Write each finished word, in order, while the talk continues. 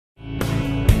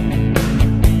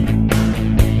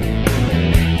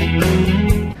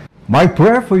My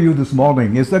prayer for you this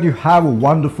morning is that you have a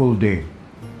wonderful day.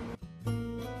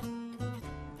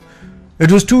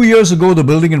 It was 2 years ago the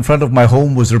building in front of my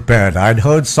home was repaired. I had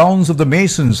heard sounds of the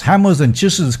masons, hammers and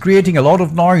chisels creating a lot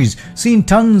of noise, seen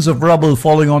tons of rubble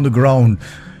falling on the ground,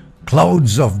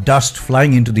 clouds of dust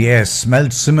flying into the air,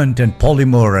 smelled cement and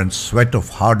polymer and sweat of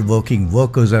hard-working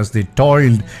workers as they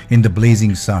toiled in the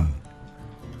blazing sun.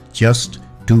 Just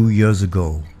 2 years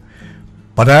ago.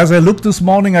 But as I looked this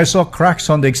morning, I saw cracks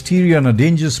on the exterior and a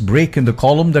dangerous break in the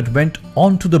column that went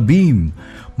onto the beam.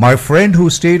 My friend who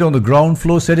stayed on the ground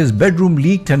floor said his bedroom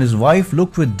leaked and his wife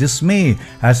looked with dismay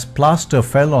as plaster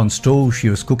fell on stove she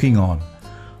was cooking on.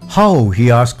 How, he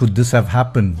asked, could this have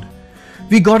happened?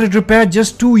 We got it repaired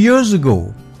just 2 years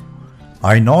ago.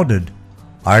 I nodded.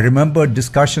 I remembered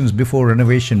discussions before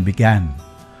renovation began.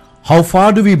 How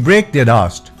far do we break, they'd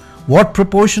asked. What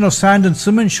proportion of sand and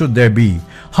cement should there be?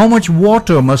 How much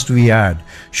water must we add?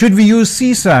 Should we use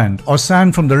sea sand or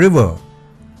sand from the river?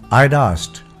 I'd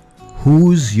asked,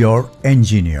 who's your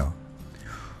engineer?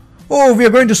 Oh, we are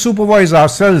going to supervise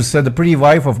ourselves, said the pretty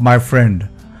wife of my friend.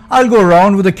 I'll go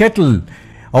around with a kettle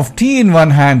of tea in one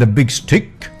hand, a big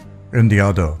stick in the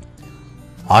other.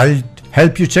 I'll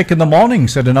help you check in the morning,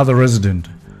 said another resident.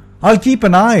 I'll keep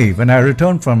an eye when I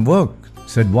return from work,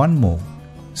 said one more.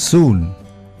 Soon,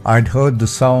 I'd heard the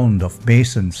sound of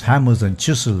masons, hammers and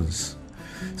chisels,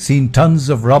 seen tons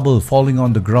of rubble falling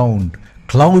on the ground,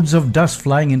 clouds of dust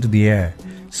flying into the air,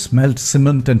 smelled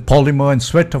cement and polymer and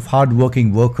sweat of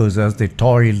hard-working workers as they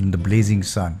toiled in the blazing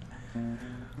sun.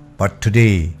 But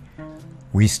today,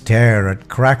 we stare at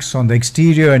cracks on the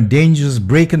exterior and dangerous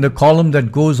break in the column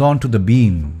that goes onto the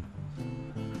beam.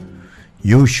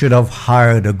 You should have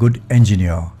hired a good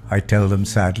engineer, I tell them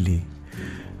sadly.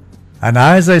 And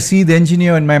as I see the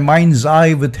engineer in my mind's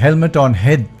eye with helmet on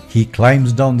head, he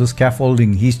climbs down the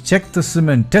scaffolding. He's checked the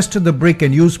cement, tested the brick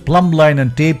and used plumb line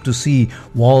and tape to see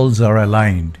walls are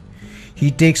aligned. He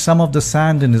takes some of the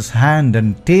sand in his hand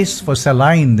and tastes for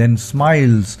saline, then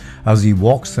smiles as he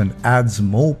walks and adds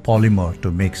more polymer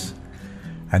to mix.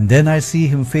 And then I see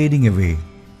him fading away.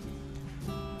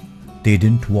 They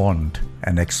didn't want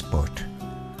an expert.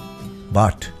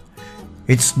 But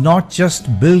it's not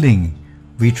just building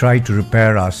we try to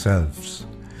repair ourselves.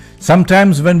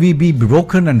 Sometimes when we be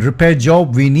broken and repair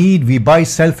job we buy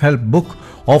self-help book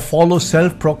or follow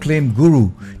self-proclaimed guru,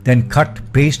 then cut,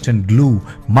 paste and glue,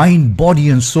 mind,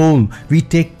 body and soul. We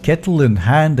take kettle in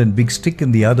hand and big stick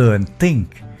in the other and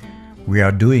think we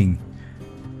are doing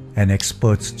an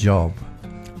expert's job.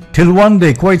 Till one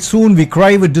day, quite soon, we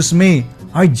cry with dismay,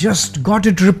 I just got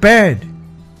it repaired.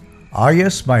 Ah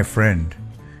yes, my friend,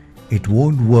 it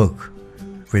won't work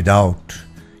without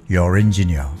your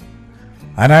engineer.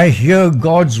 And I hear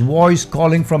God's voice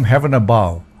calling from heaven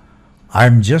above.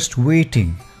 I'm just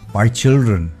waiting, my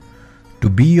children, to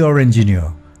be your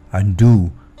engineer and do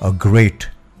a great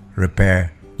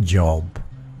repair job.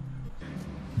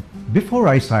 Before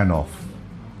I sign off,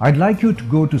 I'd like you to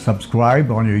go to subscribe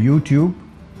on your YouTube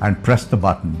and press the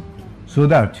button so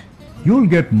that you'll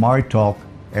get my talk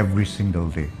every single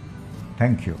day.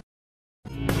 Thank you.